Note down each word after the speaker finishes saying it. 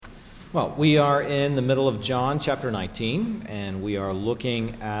Well, we are in the middle of John chapter 19, and we are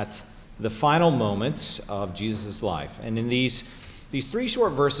looking at the final moments of Jesus' life. And in these three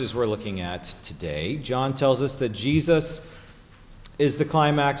short verses we're looking at today, John tells us that Jesus is the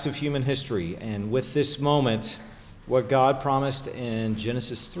climax of human history. And with this moment, what God promised in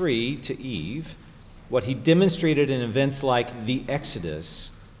Genesis 3 to Eve, what he demonstrated in events like the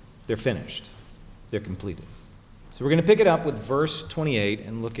Exodus, they're finished. They're completed. So we're going to pick it up with verse 28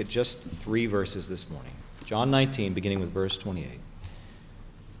 and look at just three verses this morning. John 19, beginning with verse 28.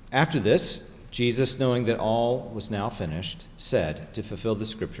 After this, Jesus, knowing that all was now finished, said, to fulfill the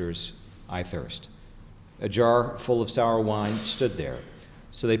scriptures, I thirst. A jar full of sour wine stood there.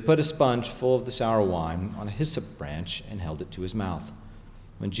 So they put a sponge full of the sour wine on a hyssop branch and held it to his mouth.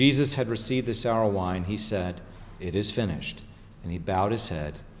 When Jesus had received the sour wine, he said, it is finished. And he bowed his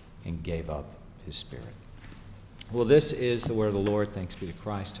head and gave up his spirit. Well, this is the word of the Lord. Thanks be to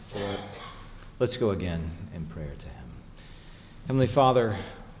Christ for it. Let's go again in prayer to him. Heavenly Father,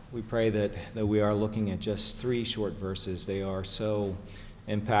 we pray that though we are looking at just three short verses, they are so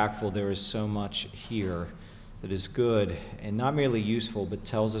impactful. There is so much here that is good and not merely useful, but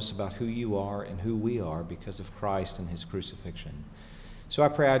tells us about who you are and who we are because of Christ and his crucifixion. So I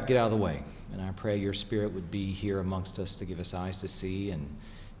pray I'd get out of the way, and I pray your Spirit would be here amongst us to give us eyes to see and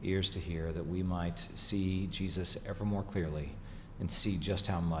ears to hear, that we might see Jesus ever more clearly and see just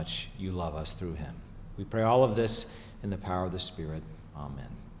how much you love us through him. We pray all of this in the power of the Spirit. Amen.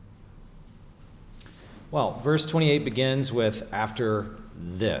 Well, verse 28 begins with, after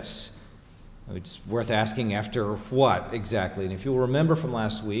this. It's worth asking, after what exactly? And if you'll remember from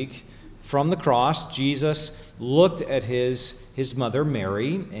last week, from the cross, Jesus looked at his mother,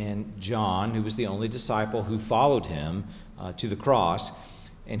 Mary, and John, who was the only disciple who followed him to the cross.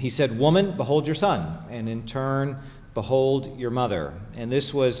 And he said, woman, behold your son, and in turn, behold your mother. And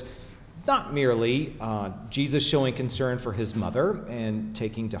this was not merely Jesus showing concern for his mother and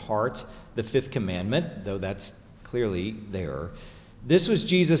taking to heart the fifth commandment, though that's clearly there. This was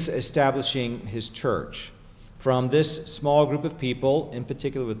Jesus establishing his church. From this small group of people, in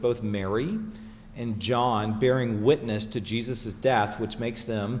particular with both Mary and John, bearing witness to Jesus' death, which makes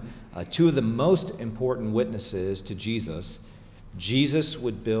them two of the most important witnesses to Jesus, Jesus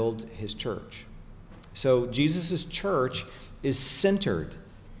would build his church. So Jesus' church is centered.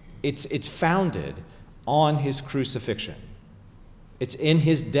 It's founded on his crucifixion. It's in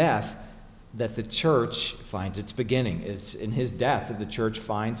his death that the church finds its beginning. It's in his death that the church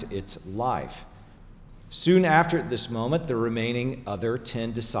finds its life. Soon after this moment, the remaining other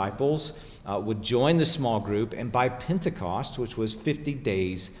 10 disciples would join the small group, and by Pentecost, which was 50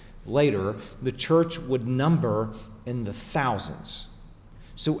 days later, the church would number in the thousands.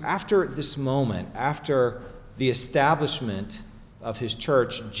 So after this moment, after the establishment of his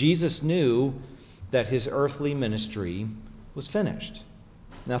church, Jesus knew that his earthly ministry was finished.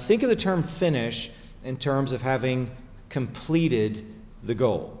 Now think of the term finish in terms of having completed the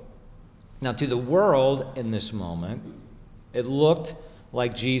goal. Now to the world in this moment, it looked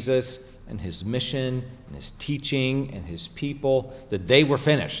like Jesus and his mission and his teaching and his people, that they were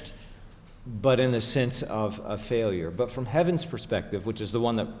finished, but in the sense of a failure. But from heaven's perspective, which is the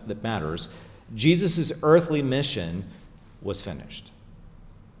one that matters, Jesus' earthly mission was finished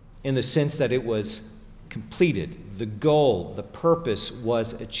in the sense that it was completed. The goal, the purpose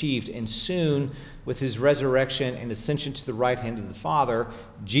was achieved. And soon, with his resurrection and ascension to the right hand of the Father,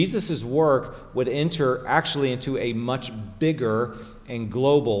 Jesus' work would enter actually into a much bigger and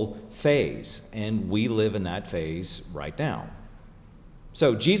global phase. And we live in that phase right now.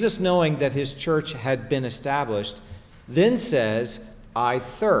 So Jesus, knowing that his church had been established, then says, I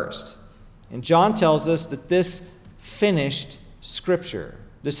thirst. And John tells us that this finished Scripture.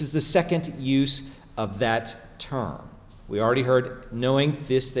 This is the second use of that term. We already heard, knowing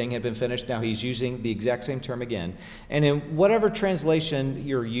this thing had been finished. Now he's using the exact same term again. And in whatever translation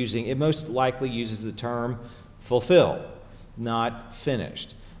you're using, it most likely uses the term fulfill, not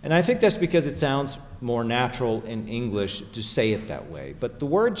finished. And I think that's because it sounds more natural in English to say it that way. But the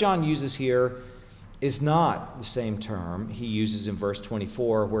word John uses here is not the same term he uses in verse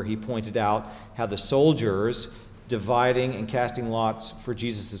 24, where he pointed out how the soldiers dividing and casting lots for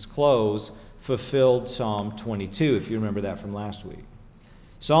Jesus' clothes fulfilled Psalm 22, if you remember that from last week.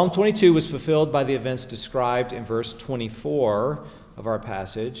 Psalm 22 was fulfilled by the events described in verse 24 of our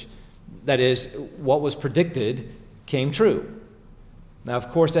passage. That is, what was predicted came true. Now, of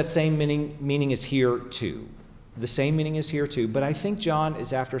course, that same meaning is here too. The same meaning is here too, but I think John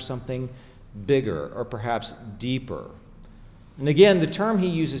is after something bigger or perhaps deeper. And again, the term he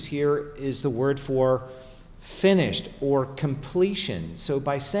uses here is the word for finished or completion. So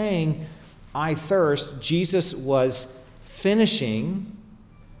by saying, I thirst, Jesus was finishing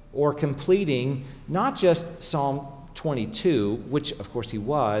or completing not just Psalm 22, which of course he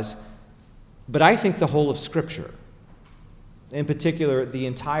was, but I think the whole of Scripture. In particular, the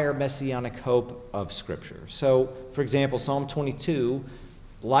entire messianic hope of Scripture. So, for example, Psalm 22,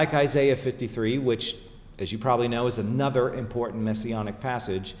 like Isaiah 53, which, as you probably know, is another important messianic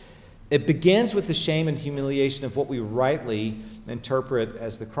passage, it begins with the shame and humiliation of what we rightly interpret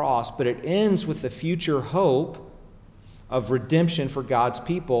as the cross, but it ends with the future hope of redemption for God's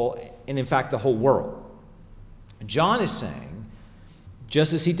people, and in fact, the whole world. John is saying,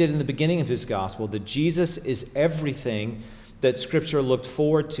 just as he did in the beginning of his gospel, that Jesus is everything that Scripture looked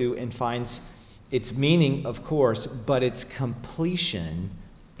forward to and finds its meaning, of course, but its completion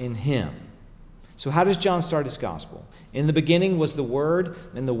in him. So how does John start his gospel? In the beginning was the Word,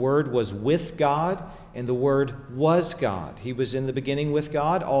 and the Word was with God, and the Word was God. He was in the beginning with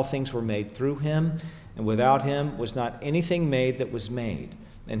God. All things were made through him, and without him was not anything made that was made.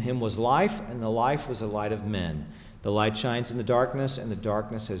 In him was life, and the life was the light of men. The light shines in the darkness, and the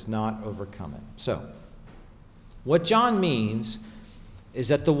darkness has not overcome it. So, what John means is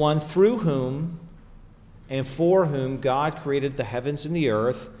that the one through whom and for whom God created the heavens and the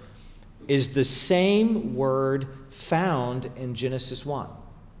earth is the same word found in Genesis 1.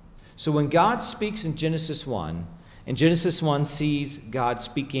 So when God speaks in Genesis 1, and Genesis 1 sees God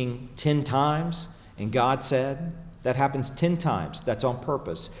speaking 10 times, and God said, that happens 10 times. That's on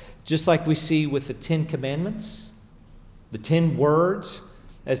purpose. Just like we see with the 10 commandments, the 10 words,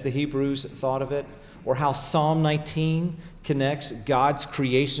 as the Hebrews thought of it, or how Psalm 19 connects God's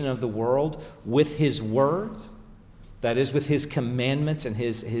creation of the world with his word, that is, with his commandments and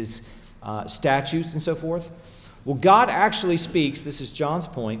his statutes and so forth. Well, God actually speaks, this is John's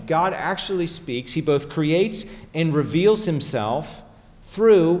point, God actually speaks. He both creates and reveals himself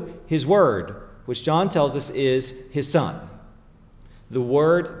through his word, which John tells us is his Son. The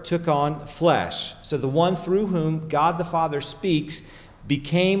Word took on flesh. So the one through whom God the Father speaks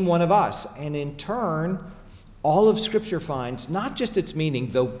became one of us. And in turn, all of Scripture finds not just its meaning,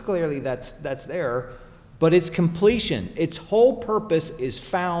 though clearly that's there, but its completion. Its whole purpose is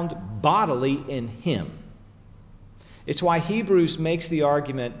found bodily in him. It's why Hebrews makes the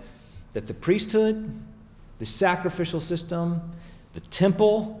argument that the priesthood, the sacrificial system, the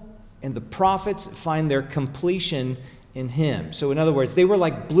temple, and the prophets find their completion in him. So in other words, they were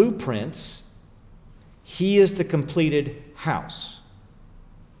like blueprints. He is the completed house.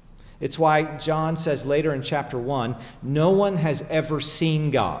 It's why John says later in chapter 1, no one has ever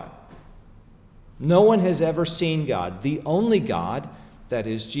seen God. No one has ever seen God. The only God, that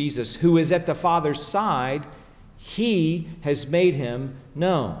is Jesus, who is at the Father's side, he has made him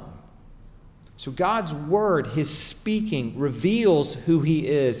known. So God's word, his speaking, reveals who he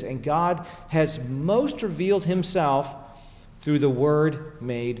is, and God has most revealed himself through the Word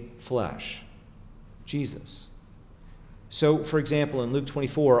made flesh, Jesus. So, for example, in Luke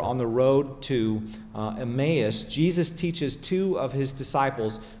 24, on the road to Emmaus, Jesus teaches two of his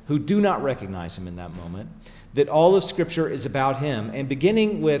disciples who do not recognize him in that moment that all of Scripture is about him. And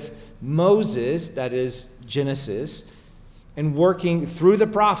beginning with Moses, that is Genesis, and working through the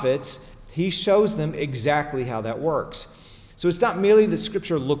prophets, he shows them exactly how that works. So it's not merely that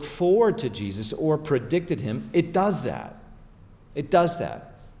Scripture looked forward to Jesus or predicted him. It does that. It does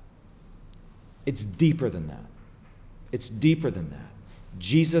that. It's deeper than that. It's deeper than that.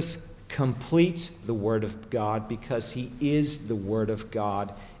 Jesus completes the Word of God because he is the Word of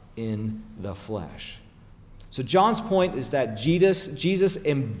God in the flesh. So John's point is that Jesus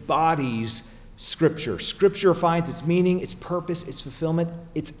embodies Scripture. Scripture finds its meaning, its purpose, its fulfillment,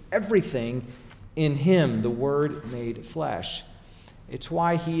 its everything in him, the Word made flesh. It's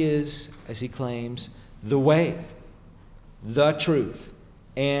why he is, as he claims, the way, the truth,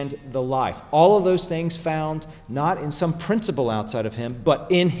 and the life. All of those things found not in some principle outside of him, but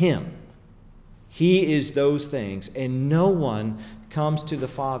in him. He is those things, and no one comes to the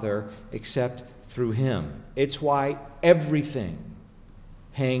Father except through him. It's why everything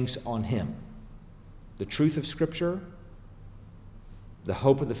hangs on him. The truth of Scripture, the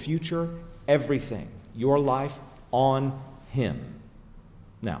hope of the future, everything, your life on him.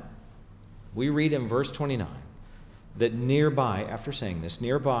 Now, we read in verse 29 that nearby, after saying this,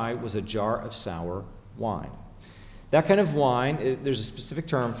 nearby was a jar of sour wine. That kind of wine, there's a specific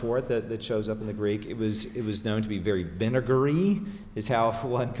term for it that shows up in the Greek. It was known to be very vinegary, is how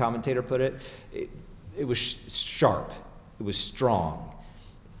one commentator put it. It was sharp. It was strong,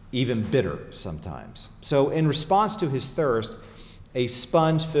 even bitter sometimes. So in response to his thirst, a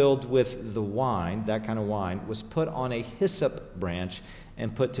sponge filled with the wine, that kind of wine, was put on a hyssop branch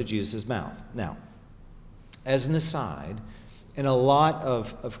and put to Jesus' mouth. Now, as an aside, in a lot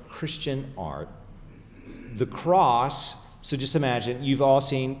of Christian art, the cross, so just imagine, you've all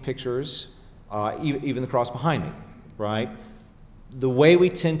seen pictures, even the cross behind me, right? The way we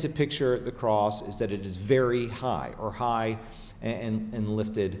tend to picture the cross is that it is very high, or high and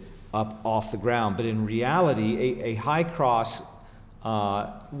lifted up off the ground. But in reality, a high cross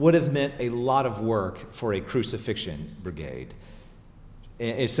would have meant a lot of work for a crucifixion brigade.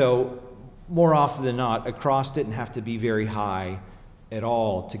 And so, more often than not, a cross didn't have to be very high at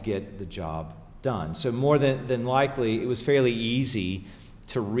all to get the job done. So more than likely, it was fairly easy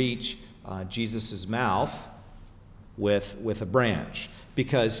to reach Jesus' mouth with a branch,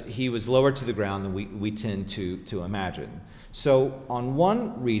 because he was lower to the ground than we tend to imagine. So on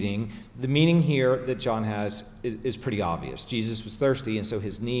one reading, the meaning here that John has is pretty obvious. Jesus was thirsty, and so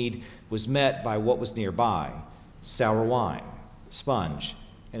his need was met by what was nearby: sour wine, sponge,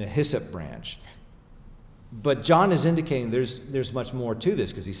 and a hyssop branch. But John is indicating there's much more to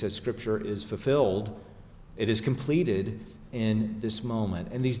this, because he says Scripture is fulfilled, it is completed in this moment.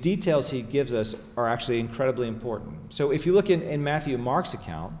 And these details he gives us are actually incredibly important. So if you look in Matthew and Mark's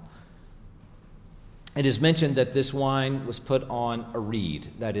account, it is mentioned that this wine was put on a reed,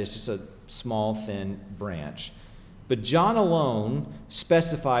 that is, just a small, thin branch. But John alone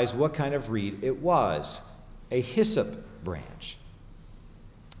specifies what kind of reed it was: a hyssop branch.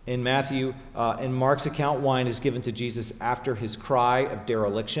 In Matthew and Mark's account, wine is given to Jesus after his cry of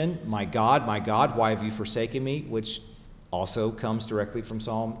dereliction: my God, why have you forsaken me?" which also comes directly from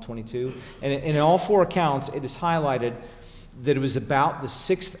Psalm 22. And in all four accounts, it is highlighted that it was about the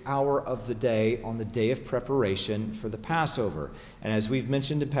 6th hour of the day, on the day of preparation for the Passover. And as we've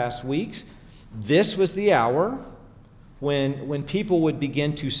mentioned in past weeks, this was the hour when people would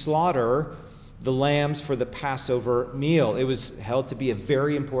begin to slaughter the lambs for the Passover meal. It was held to be a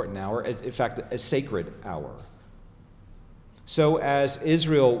very important hour, in fact, a sacred hour. So as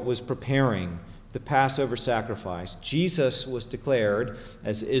Israel was preparing the Passover sacrifice, Jesus was declared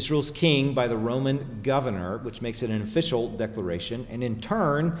as Israel's king by the Roman governor, which makes it an official declaration, and in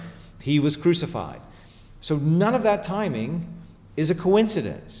turn, he was crucified. So none of that timing is a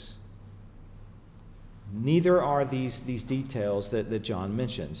coincidence. Neither are these details that John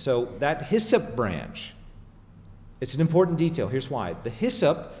mentioned. So that hyssop branch, it's an important detail. Here's why. The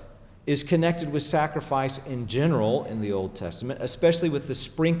hyssop is connected with sacrifice in general in the Old Testament, especially with the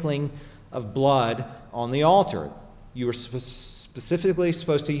sprinkling of blood on the altar. You were specifically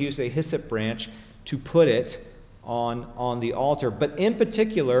supposed to use a hyssop branch to put it on the altar. But in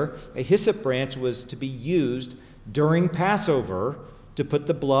particular, a hyssop branch was to be used during Passover to put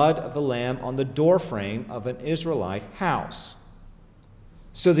the blood of the lamb on the doorframe of an Israelite house.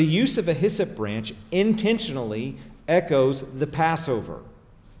 So the use of a hyssop branch intentionally echoes the Passover.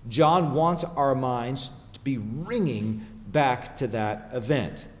 John wants our minds to be ringing back to that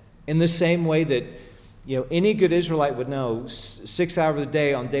event. In the same way that, any good Israelite would know 6 hours of the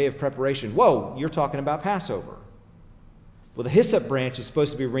day on day of preparation, whoa, you're talking about Passover. Well, the hyssop branch is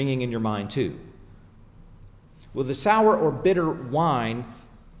supposed to be ringing in your mind too. Well, the sour or bitter wine,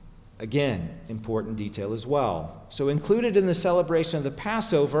 again, important detail as well. So included in the celebration of the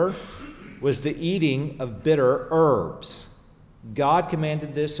Passover was the eating of bitter herbs. God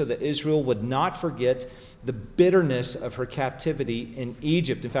commanded this so that Israel would not forget the bitterness of her captivity in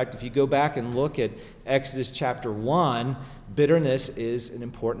Egypt. In fact, if you go back and look at Exodus chapter 1, bitterness is an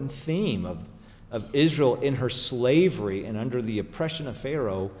important theme of Israel in her slavery and under the oppression of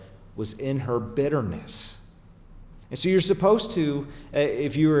Pharaoh, was in her bitterness. And so you're supposed to,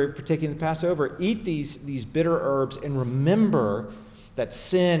 if you were partaking in the Passover, eat these bitter herbs and remember that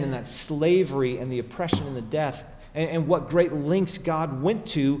sin and that slavery and the oppression and the death and what great lengths God went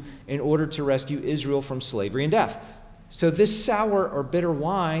to in order to rescue Israel from slavery and death. So this sour or bitter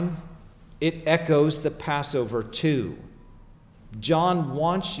wine, it echoes the Passover too. John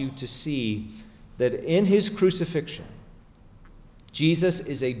wants you to see that in his crucifixion, Jesus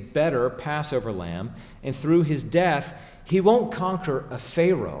is a better Passover lamb, and through his death, he won't conquer a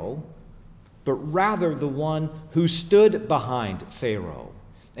Pharaoh, but rather the one who stood behind Pharaoh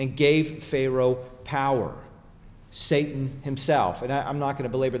and gave Pharaoh power. Satan himself. And I'm not going to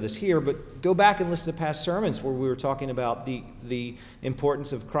belabor this here, but go back and listen to past sermons where we were talking about the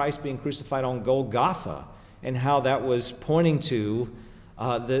importance of Christ being crucified on Golgotha and how that was pointing to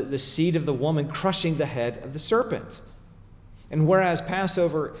the seed of the woman crushing the head of the serpent. And whereas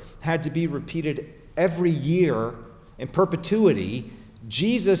Passover had to be repeated every year in perpetuity,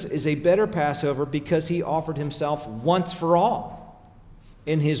 Jesus is a better Passover because he offered himself once for all.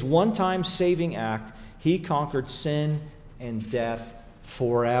 In his one-time saving act, he conquered sin and death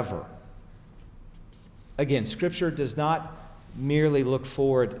forever. Again, Scripture does not merely look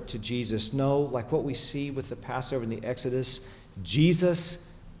forward to Jesus. No, like what we see with the Passover and the Exodus,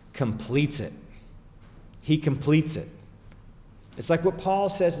 Jesus completes it. He completes it. It's like what Paul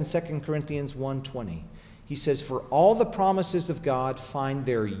says in 2 Corinthians 1:20. He says, "For all the promises of God find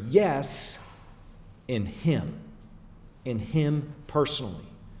their yes in Him personally."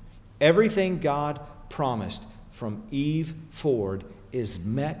 Everything God promised from Eve forward is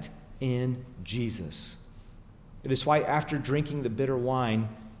met in Jesus. It is why after drinking the bitter wine,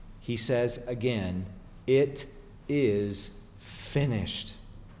 he says again, "It is finished."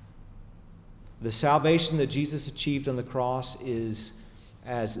 The salvation that Jesus achieved on the cross is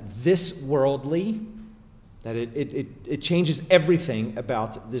as this worldly, that it changes everything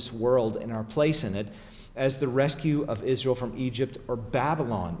about this world and our place in it, as the rescue of Israel from Egypt or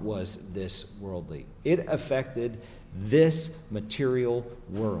Babylon was this worldly. It affected this material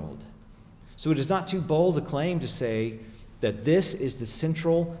world. So it is not too bold a claim to say that this is the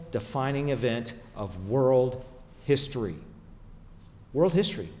central defining event of world history. World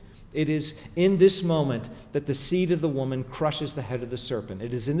history. It is in this moment that the seed of the woman crushes the head of the serpent.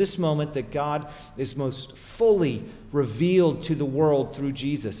 It is in this moment that God is most fully revealed to the world through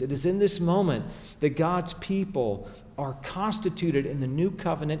Jesus. It is in this moment that God's people are constituted in the new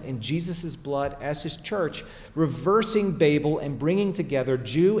covenant in Jesus' blood as his church, reversing Babel and bringing together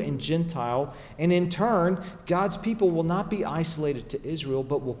Jew and Gentile. And in turn, God's people will not be isolated to Israel,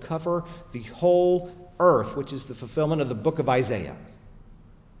 but will cover the whole earth, which is the fulfillment of the book of Isaiah.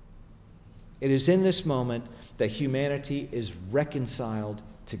 It is in this moment that humanity is reconciled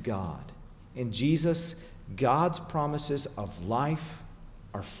to God. In Jesus, God's promises of life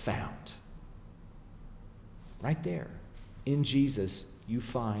are found. Right there. In Jesus, you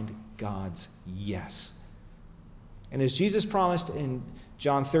find God's yes. And as Jesus promised in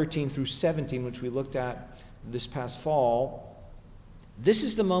John 13 through 17, which we looked at this past fall, this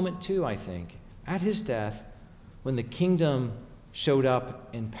is the moment too, I think, at his death, when the kingdom showed up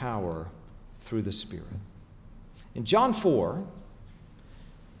in power through the Spirit. In John 4,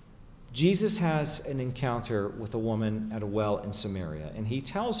 Jesus has an encounter with a woman at a well in Samaria, and he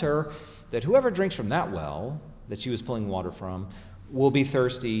tells her that whoever drinks from that well that she was pulling water from will be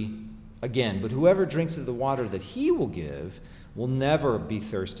thirsty again, but whoever drinks of the water that he will give will never be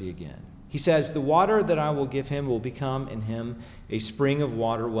thirsty again. He says, "The water that I will give him will become in him a spring of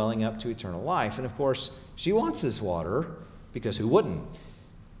water welling up to eternal life." And of course, she wants this water, because who wouldn't?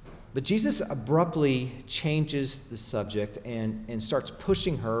 But Jesus abruptly changes the subject and starts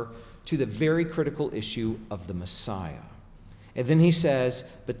pushing her to the very critical issue of the Messiah. And then he says,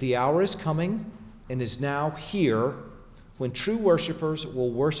 "But the hour is coming and is now here when true worshipers will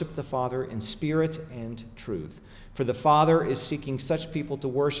worship the Father in spirit and truth. For the Father is seeking such people to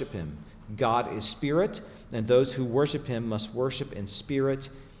worship him. God is spirit, and those who worship him must worship in spirit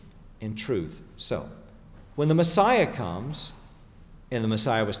and truth." So, when the Messiah comes, and the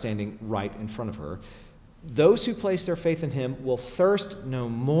Messiah was standing right in front of her, those who place their faith in him will thirst no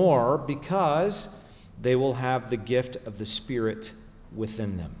more, because they will have the gift of the Spirit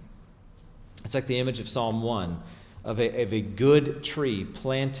within them. It's like the image of Psalm 1 of a good tree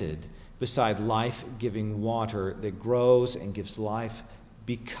planted beside life-giving water that grows and gives life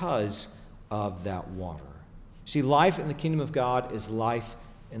because of that water. See, life in the kingdom of God is life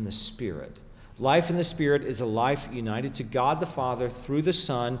in the Spirit. Life in the Spirit is a life united to God the Father through the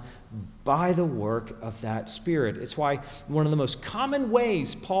Son by the work of that Spirit. It's why one of the most common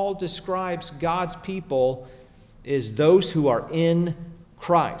ways Paul describes God's people is those who are in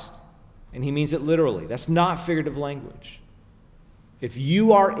Christ. And he means it literally. That's not figurative language. If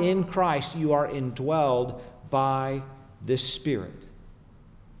you are in Christ, you are indwelled by this Spirit.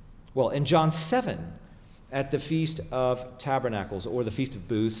 Well, in John 7, at the Feast of Tabernacles, or the Feast of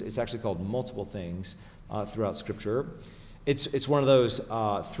Booths, it's actually called multiple things throughout Scripture. It's one of those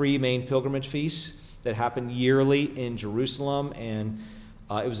three main pilgrimage feasts that happen yearly in Jerusalem, and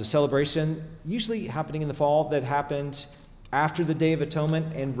it was a celebration, usually happening in the fall, that happened after the Day of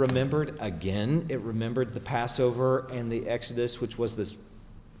Atonement and remembered again. It remembered the Passover and the Exodus, which was this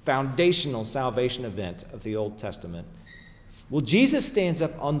foundational salvation event of the Old Testament. Well, Jesus stands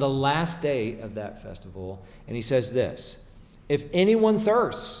up on the last day of that festival, and he says this: "If anyone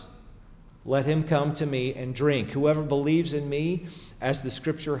thirsts, let him come to me and drink. Whoever believes in me, as the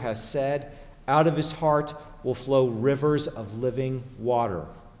Scripture has said, out of his heart will flow rivers of living water."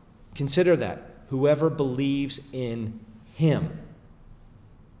 Consider that. Whoever believes in him,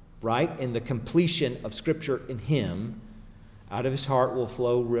 right? In the completion of Scripture in him, Out of his heart will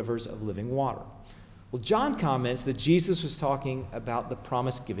flow rivers of living water. Well, John comments that Jesus was talking about the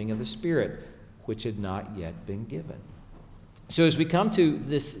promised giving of the Spirit, which had not yet been given. So as we come to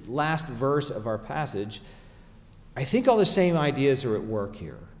this last verse of our passage, I think all the same ideas are at work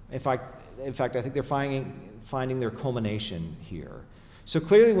here. In fact, I think they're finding their culmination here. So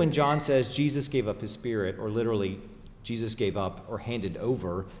clearly when John says Jesus gave up his Spirit, or literally Jesus gave up or handed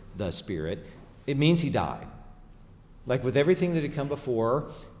over the Spirit, it means he died. Like with everything that had come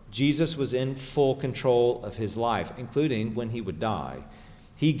before, Jesus was in full control of his life, including when he would die.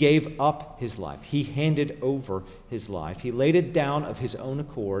 He gave up his life. He handed over his life. He laid it down of his own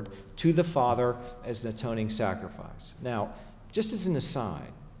accord to the Father as an atoning sacrifice. Now, just as an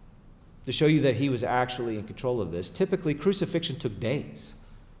aside, to show you that he was actually in control of this, typically crucifixion took days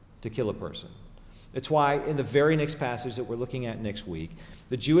to kill a person. It's why in the very next passage that we're looking at next week,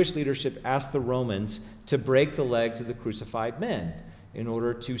 the Jewish leadership asked the Romans to break the legs of the crucified men in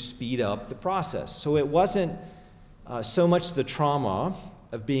order to speed up the process. So it wasn't so much the trauma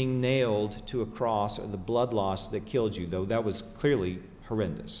of being nailed to a cross or the blood loss that killed you, though that was clearly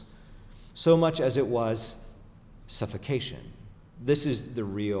horrendous, so much as it was suffocation. This is the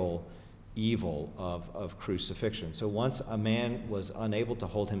real evil of crucifixion. So once a man was unable to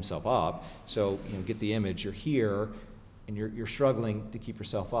hold himself up, so get the image, you're here and you're struggling to keep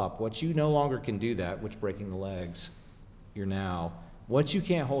yourself up. Once you no longer can do that, which breaking the legs, once you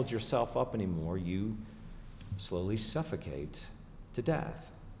can't hold yourself up anymore, you slowly suffocate to death.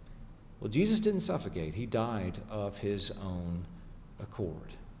 Well, Jesus didn't suffocate. He died of his own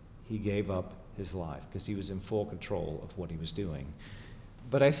accord. He gave up his life because he was in full control of what he was doing.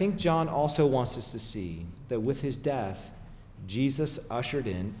 But I think John also wants us to see that with his death, Jesus ushered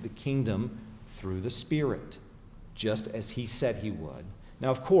in the kingdom through the Spirit, just as he said he would. Now,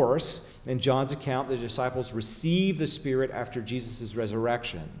 of course, in John's account, the disciples received the Spirit after Jesus'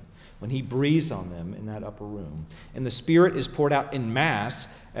 resurrection, when he breathes on them in that upper room. And the Spirit is poured out en masse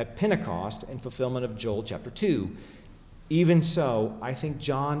at Pentecost in fulfillment of Joel chapter 2. Even so, I think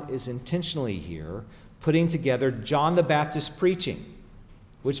John is intentionally here putting together John the Baptist's preaching,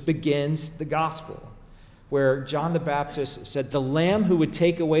 which begins the gospel, where John the Baptist said, the Lamb who would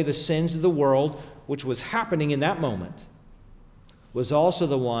take away the sins of the world, which was happening in that moment, was also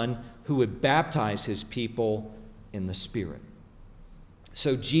the one who would baptize his people in the Spirit.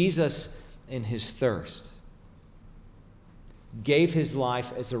 So Jesus, in his thirst, gave his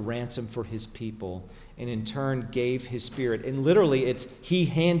life as a ransom for his people, and in turn gave his Spirit. And literally, he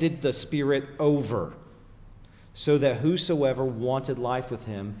handed the Spirit over, so that whosoever wanted life with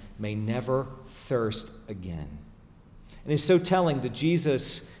him may never thirst again. And it's so telling that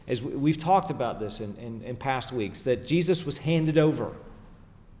Jesus, as we've talked about this in past weeks, that Jesus was handed over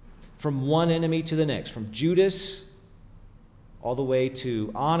from one enemy to the next, from Judas all the way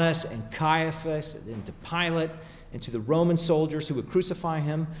to Annas and Caiaphas, and to Pilate, and to the Roman soldiers who would crucify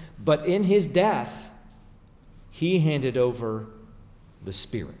him. But in his death, he handed over the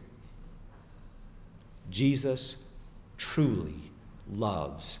Spirit. Jesus truly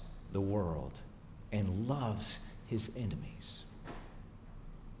loves the world and loves his enemies.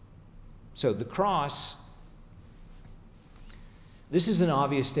 So the cross, this is an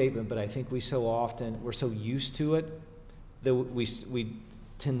obvious statement, but I think we're so used to it that we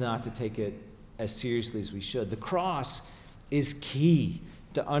tend not to take it as seriously as we should. The cross is key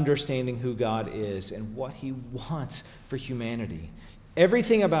to understanding who God is and what he wants for humanity.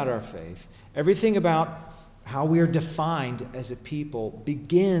 Everything about our faith, everything about how we are defined as a people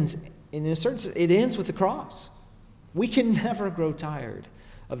begins, in a certain sense, it ends with the cross. We can never grow tired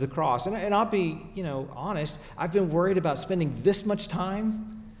of the cross. And I'll be, honest, I've been worried about spending this much time,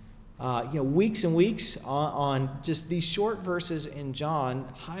 weeks and weeks on just these short verses in John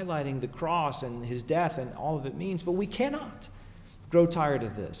highlighting the cross and his death and all of it means, but we cannot grow tired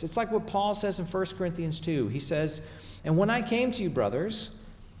of this. It's like what Paul says in 1 Corinthians 2. He says, "And when I came to you, brothers,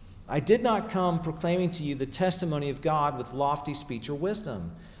 I did not come proclaiming to you the testimony of God with lofty speech or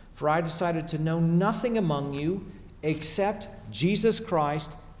wisdom, for I decided to know nothing among you except Jesus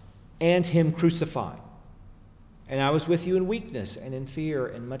Christ and him crucified. And I was with you in weakness and in fear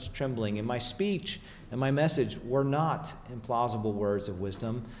and much trembling. And my speech and my message were not in plausible words of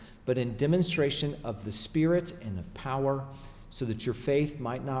wisdom, but in demonstration of the Spirit and of power, so that your faith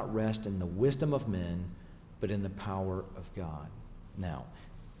might not rest in the wisdom of men, but in the power of God." Now,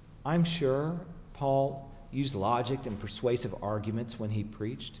 I'm sure Paul used logic and persuasive arguments when he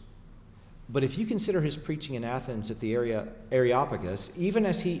preached. But if you consider his preaching in Athens at the Areopagus, even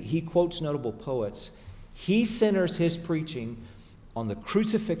as he quotes notable poets, he centers his preaching on the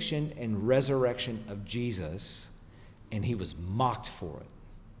crucifixion and resurrection of Jesus and he was mocked for it.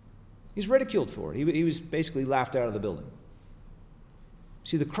 He was ridiculed for it. He was basically laughed out of the building.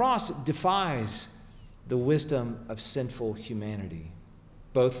 See, the cross defies the wisdom of sinful humanity,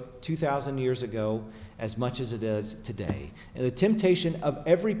 both 2,000 years ago as much as it is today. And the temptation of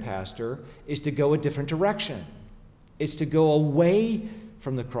every pastor is to go a different direction. It's to go away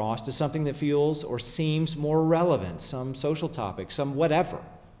from the cross to something that feels or seems more relevant, some social topic, some whatever.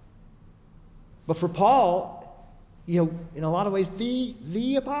 But for Paul, in a lot of ways,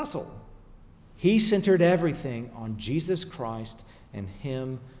 the apostle, he centered everything on Jesus Christ and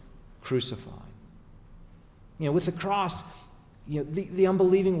him crucified. With the cross, the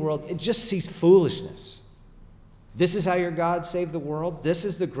unbelieving world, it just sees foolishness. This is how your God saved the world? This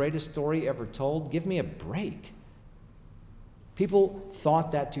is the greatest story ever told? Give me a break. People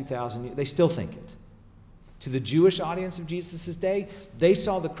thought that 2,000 years, they still think it. To the Jewish audience of Jesus' day, they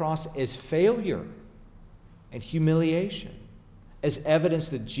saw the cross as failure and humiliation, as evidence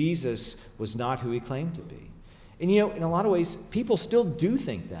that Jesus was not who he claimed to be. And in a lot of ways, people still do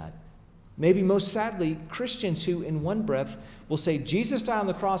think that. Maybe most sadly, Christians who in one breath will say, Jesus died on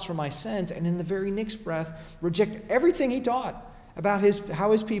the cross for my sins, and in the very next breath reject everything he taught about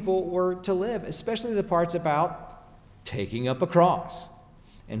how his people were to live, especially the parts about taking up a cross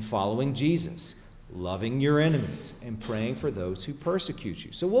and following Jesus, loving your enemies, and praying for those who persecute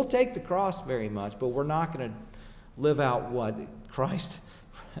you. So we'll take the cross very much, but we're not going to live out what Christ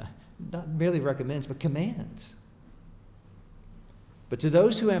not merely recommends, but commands. But to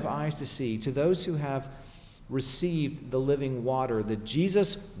those who have eyes to see, to those who have received the living water that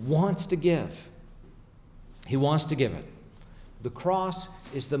Jesus wants to give, he wants to give it. The cross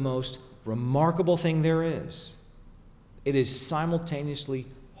is the most remarkable thing there is. It is simultaneously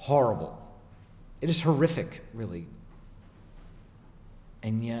horrible. It is horrific, really,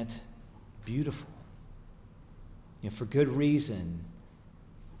 and yet beautiful. For good reason,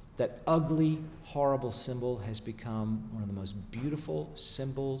 that ugly, horrible symbol has become one of the most beautiful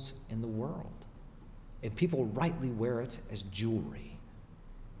symbols in the world. And people rightly wear it as jewelry.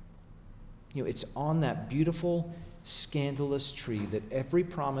 It's on that beautiful, scandalous tree that every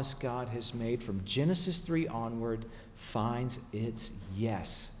promise God has made from Genesis 3 onward finds its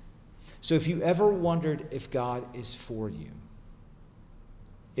yes. So if you ever wondered if God is for you,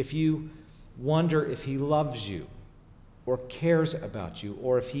 if you wonder if he loves you, or cares about you,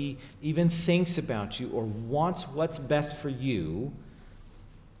 or if he even thinks about you or wants what's best for you,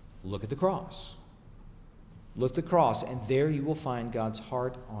 look at the cross. Look at the cross, and there you will find God's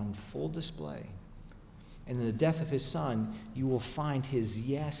heart on full display. And in the death of his Son, you will find his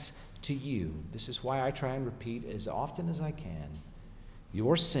yes to you. This is why I try and repeat as often as I can,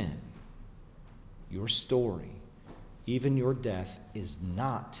 your sin, your story, even your death is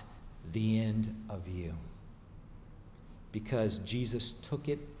not the end of you. Because Jesus took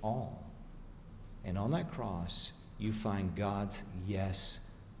it all. And on that cross, you find God's yes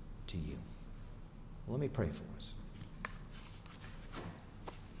to you. Well, let me pray for us.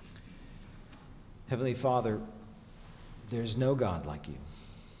 Heavenly Father, there's no God like you.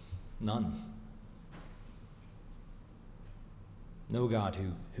 None. No God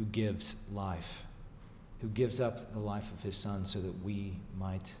who gives life, who gives up the life of his Son so that we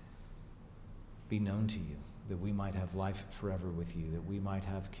might be known to you, that we might have life forever with you, that we might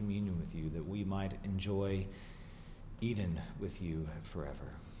have communion with you, that we might enjoy Eden with you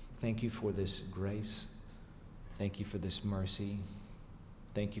forever. Thank you for this grace. Thank you for this mercy.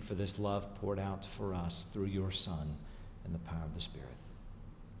 Thank you for this love poured out for us through your Son and the power of the Spirit.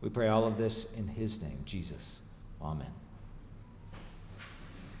 We pray all of this in his name, Jesus. Amen.